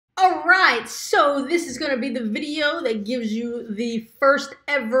right, so this is going to be the video that gives you the first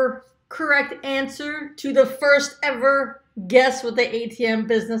ever correct answer to the first ever guess what the ATM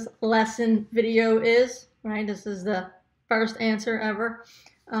business lesson video is, right? This is the first answer ever.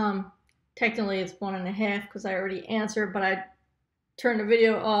 Technically it's 1.5 because I already answered, but I turned the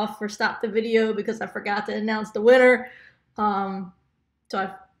video off or stopped the video because I forgot to announce the winner. So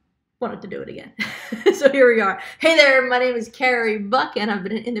I wanted to do it again. So here we are. Hey there, my name is Carey Buck, and I've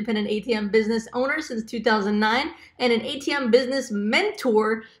been an independent ATM business owner since 2009 and an ATM business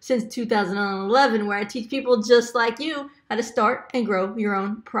mentor since 2011, where I teach people just like you how to start and grow your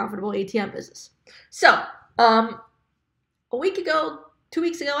own profitable ATM business. So a week ago, 2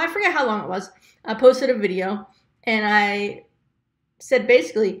 weeks ago, I forget how long it was, I posted a video and I said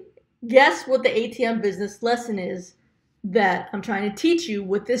basically, guess what the ATM business lesson is that I'm trying to teach you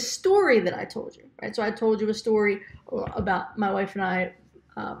with this story that I told you, right? So I told you a story about my wife and I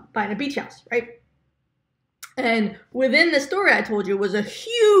buying a beach house, right? And within the story I told you was a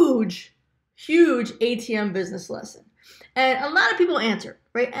huge, huge ATM business lesson. And a lot of people answered,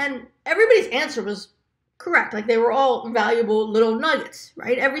 right? And everybody's answer was correct. Like they were all valuable little nuggets,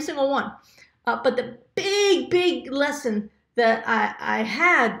 right? Every single one. But the big lesson that I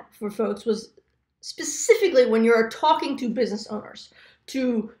had for folks was specifically when you're talking to business owners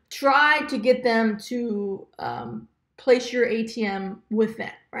to try to get them to place your ATM with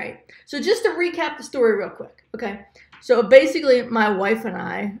them, right? So just to recap the story real quick, okay? So basically my wife and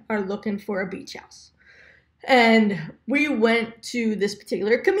I are looking for a beach house. And we went to this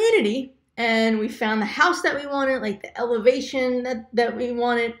particular community and we found the house that we wanted, like the elevation that we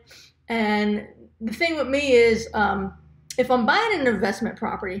wanted. And the thing with me is if I'm buying an investment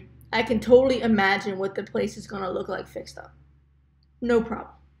property, I can totally imagine what the place is going to look like fixed up. No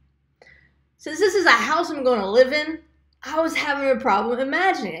problem. Since this is a house I'm going to live in, I was having a problem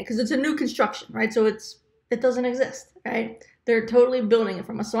imagining it because it's a new construction, right? So it doesn't exist, right? They're totally building it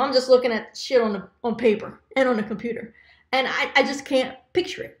from us. So I'm just looking at shit on paper and on the computer. And I just can't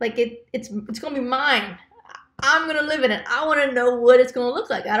picture it. Like it's going to be mine. I'm going to live in it. I want to know what it's going to look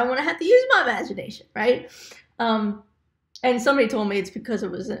like. I don't want to have to use my imagination, right? And somebody told me it's because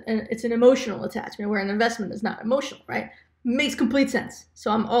it's an emotional attachment, where an investment is not emotional, right? Makes complete sense.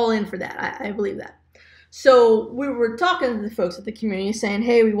 So I'm all in for that. I believe that. So we were talking to the folks at the community saying,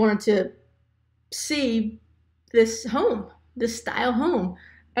 hey, we wanted to see this home, this style home.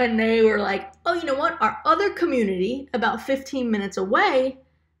 And they were like, oh, you know what? Our other community about 15 minutes away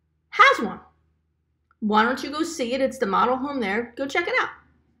has one. Why don't you go see it? It's the model home there. Go check it out.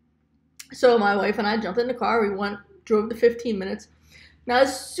 So my wife and I jumped in the car. We drove the 15 minutes. Now,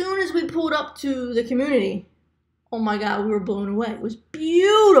 as soon as we pulled up to the community, oh my God, we were blown away. It was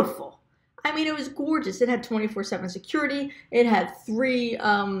beautiful. I mean, it was gorgeous. It had 24/7 security. It had three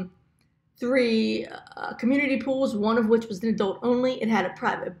community pools, one of which was an adult only. It had a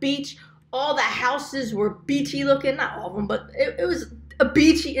private beach. All the houses were beachy looking. Not all of them, but it was a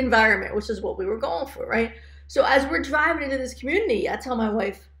beachy environment, which is what we were going for, right? So as we're driving into this community, I tell my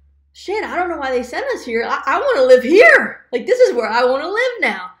wife, shit, I don't know why they sent us here. I want to live here. Like, this is where I want to live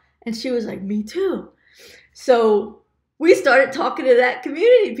now. And she was like, me too. So we started talking to that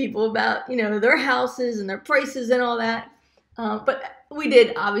community people about, you know, their houses and their prices and all that. But we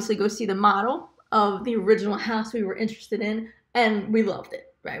did obviously go see the model of the original house we were interested in. And we loved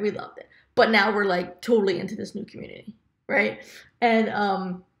it, right? We loved it. But now we're like totally into this new community, right?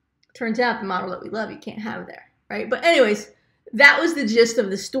 And turns out the model that we love, you can't have there, right? But anyways, that was the gist of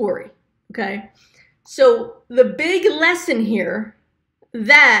the story, okay? So the big lesson here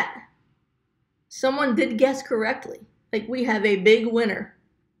that someone did guess correctly. Like, we have a big winner,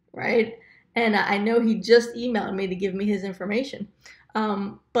 right? And I know he just emailed me to give me his information.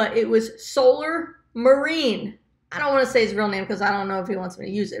 But it was Solar Marine. I don't want to say his real name because I don't know if he wants me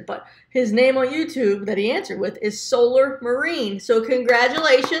to use it. But his name on YouTube that he answered with is Solar Marine. So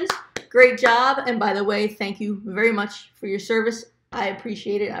congratulations. Great job. And by the way, thank you very much for your service. I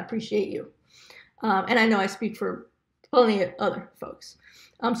appreciate it. I appreciate you. And I know I speak for plenty of other folks.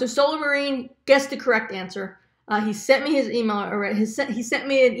 So Solar Marine guessed the correct answer. He sent me his email already. He sent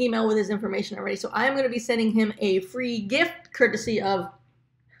me an email with his information already. So I'm going to be sending him a free gift courtesy of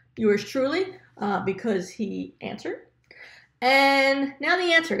yours truly because he answered. And now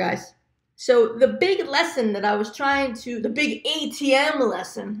the answer, guys. So the big lesson that I was the big ATM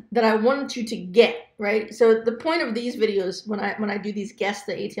lesson that I wanted you to get, right? So the point of these videos when I do these guess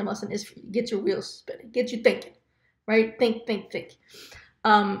the ATM lesson is get your wheels spinning, get you thinking, right? Think.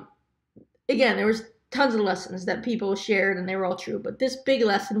 Again, there was tons of lessons that people shared and they were all true, but this big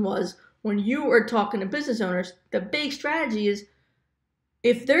lesson was when you are talking to business owners, the big strategy is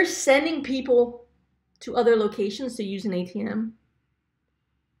If they're sending people to other locations to use an ATM,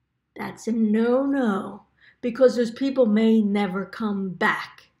 that's a no-no, because those people may never come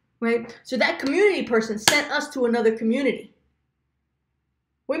back, right? So that community person sent us to another community.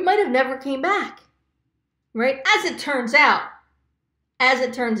 We might have never came back, right? As it turns out,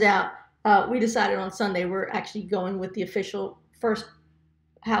 we decided on Sunday we're actually going with the official first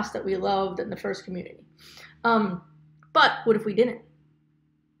house that we loved and the first community. But what if we didn't?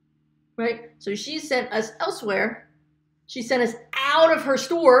 Right? So she sent us elsewhere. She sent us out of her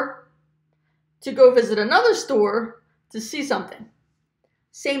store to go visit another store to see something.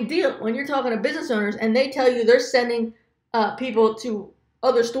 Same deal. When you're talking to business owners and they tell you they're sending people to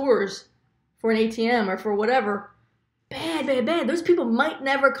other stores for an ATM or for whatever, bad. Those people might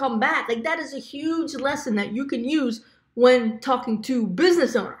never come back. Like, that is a huge lesson that you can use when talking to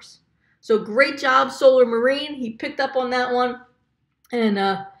business owners. So great job, Solar Marine. He picked up on that one. And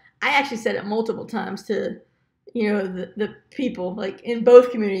I actually said it multiple times to, the people, like, in both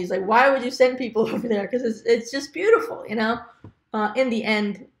communities. Like, why would you send people over there? Because it's just beautiful, In the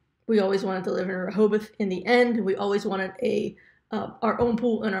end, we always wanted to live in Rehoboth. In the end, we always wanted our own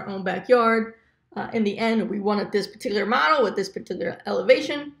pool in our own backyard. In the end, we wanted this particular model with this particular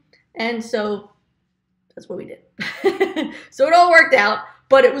elevation. And so that's what we did. So it all worked out,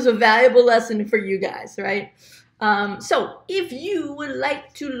 but it was a valuable lesson for you guys, right? So if you would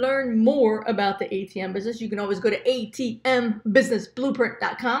like to learn more about the ATM business, you can always go to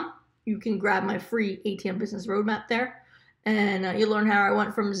atmbusinessblueprint.com. You can grab my free ATM business roadmap there, and you'll learn how I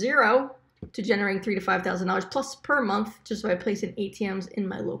went from zero to generating $3,000 to $5,000 plus per month just by placing ATMs in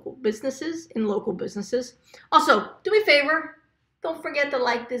my local businesses. Also, do me a favor, don't forget to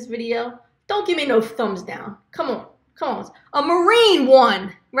like this video. Don't give me no thumbs down. Come on. A Marine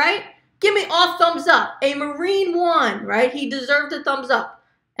won, right? Give me all thumbs up. A Marine won, right? He deserved a thumbs up.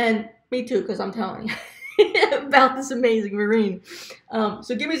 And me too, because I'm telling you about this amazing Marine.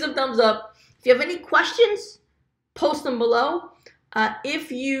 So give me some thumbs up. If you have any questions, post them below.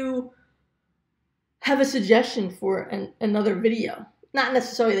 If you have a suggestion for another video, not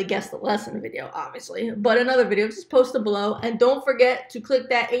necessarily the guest lesson video, obviously, but another video, just post it below. And don't forget to click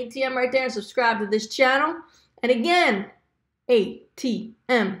that ATM right there and subscribe to this channel. And again,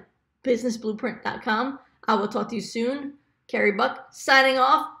 ATMbusinessblueprint.com. I will talk to you soon. Carey Buck signing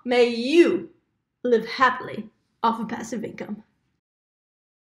off. May you live happily off of passive income.